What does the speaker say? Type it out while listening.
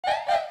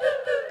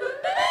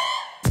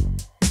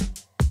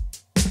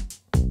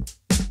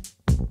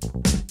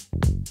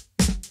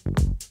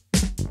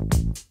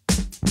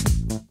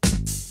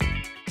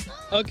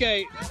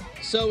Okay,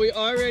 so we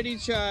already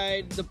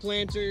tried the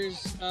Planters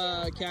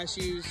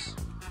cashews,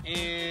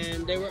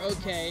 and they were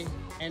okay.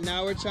 And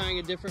now we're trying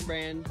a different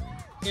brand,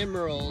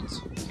 Emerald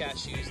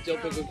cashews, dill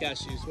pickle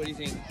cashews. What do you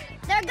think?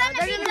 They're gonna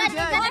be good.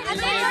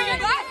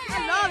 I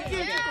love dill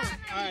pickle.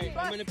 All right,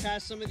 I'm gonna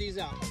pass some of these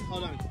out.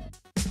 Hold on.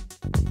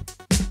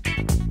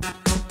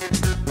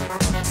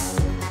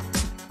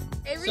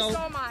 Avery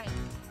stole mine.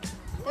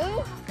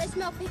 Ooh, they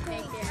smell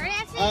pickles.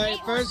 All right,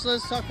 first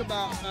let's talk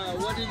about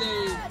what do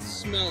they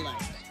smell like?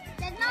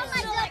 They smell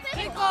like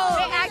Pickles.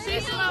 They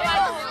actually smell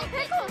like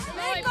pickles.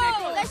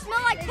 Pickles. They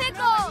smell like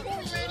pickles.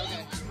 Okay.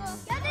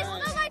 Yeah, they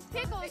smell like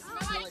pickles. They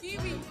smell like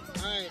kiwi.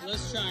 All right,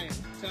 let's try it.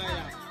 Try it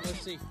out.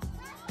 Let's see.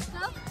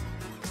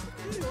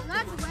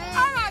 That's way.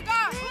 Oh my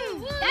God.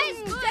 That is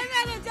good. 10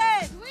 out of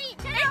 10. Sweet.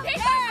 A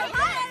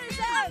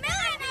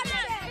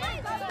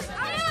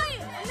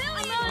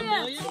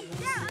million?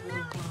 Yeah, a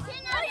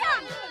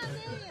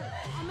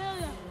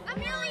million. A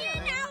million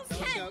out of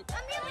 10. Watch out. A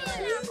million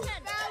out of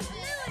 10.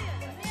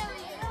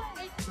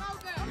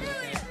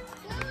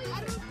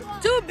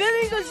 2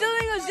 billion,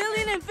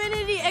 gazillion,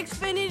 infinity,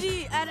 xfinity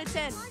out of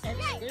 10.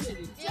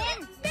 Infinity.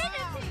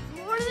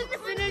 More than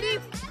infinity,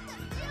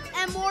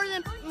 and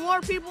more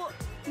people,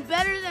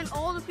 better than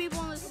all the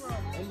people in this world.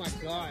 Oh my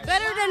gosh.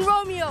 Better than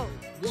Romeo.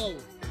 Whoa.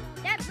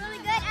 That's really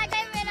good. I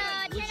gave it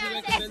a 10 Would you out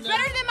of 10. recommend that?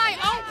 Better than my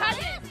own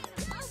cousin.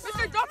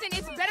 Mr. Dalton,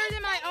 it's better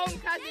than my own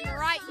cousin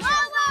right here. Whoa.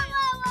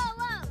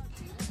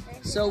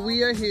 So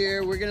we are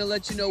here. We're going to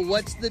let you know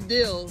what's the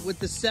deal with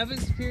the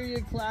 7th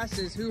period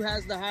classes. Who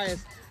has the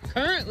highest?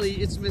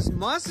 Currently, it's Miss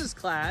Moss's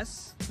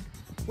class.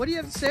 What do you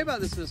have to say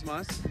about this, Miss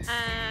Moss?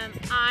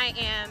 I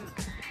am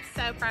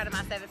so proud of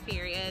my 7th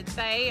period.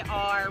 They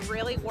are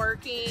really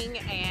working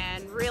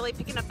and really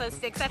picking up those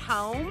sticks at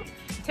home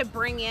to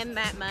bring in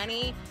that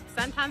money.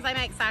 Sometimes they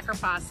make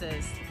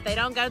sacrifices. They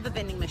don't go to the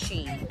vending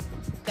machine.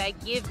 They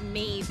give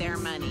me their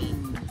money.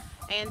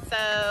 And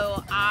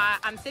so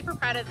I'm super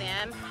proud of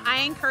them. I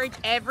encourage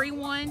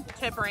everyone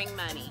to bring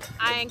money.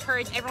 I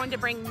encourage everyone to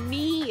bring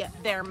me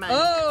their money.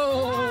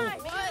 Oh!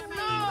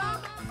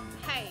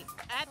 Hey,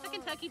 at the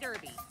Kentucky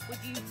Derby, would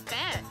you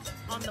bet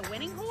on the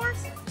winning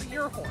horse or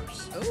your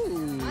horse?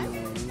 Ooh.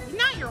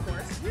 Not your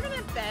horse. You're going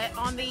to bet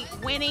on the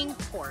winning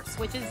horse,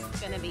 which is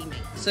going to be me.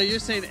 So you're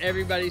saying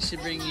everybody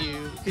should bring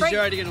you, because you're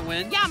already going to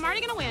win? Yeah, I'm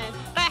already going to win.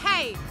 But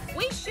hey,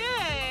 we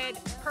should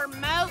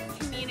promote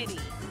community.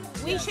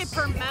 We should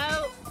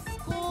promote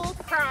school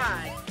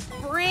pride.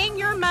 Bring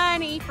your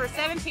money for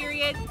 7th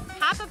period,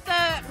 half of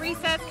the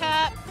recess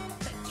cup,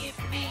 but give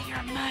me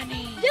your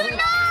money. Do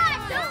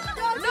not!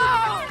 No!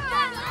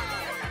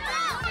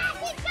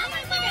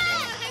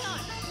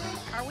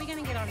 Are we going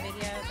to get on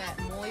video that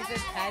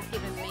Moises has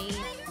given me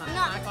my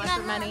class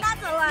for money?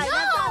 That's a lie.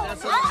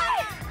 That's a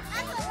lie.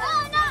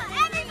 No,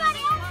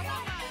 everybody else.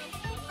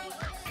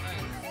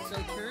 So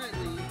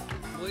currently,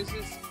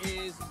 Moises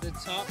is the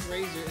top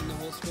raiser in the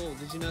whole school.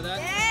 Did you know that?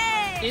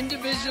 Yay!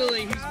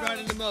 Individually, he's brought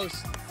in the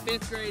most.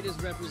 5th grade is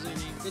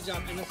representing. Good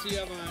job. And I see you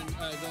have on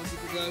Going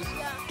Pickle Gloves.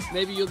 Yeah.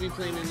 Maybe you'll be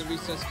playing in the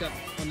recess cup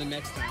on the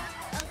next time.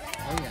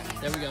 Oh yeah,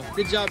 there we go.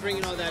 Good job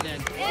bringing all that in. Way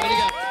to go.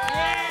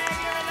 Yeah,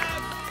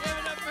 give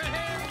it up for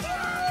him.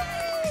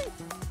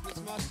 Miss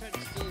Moss tried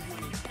to steal his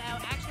money. No,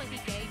 actually he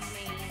gave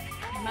me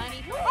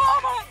money. Oh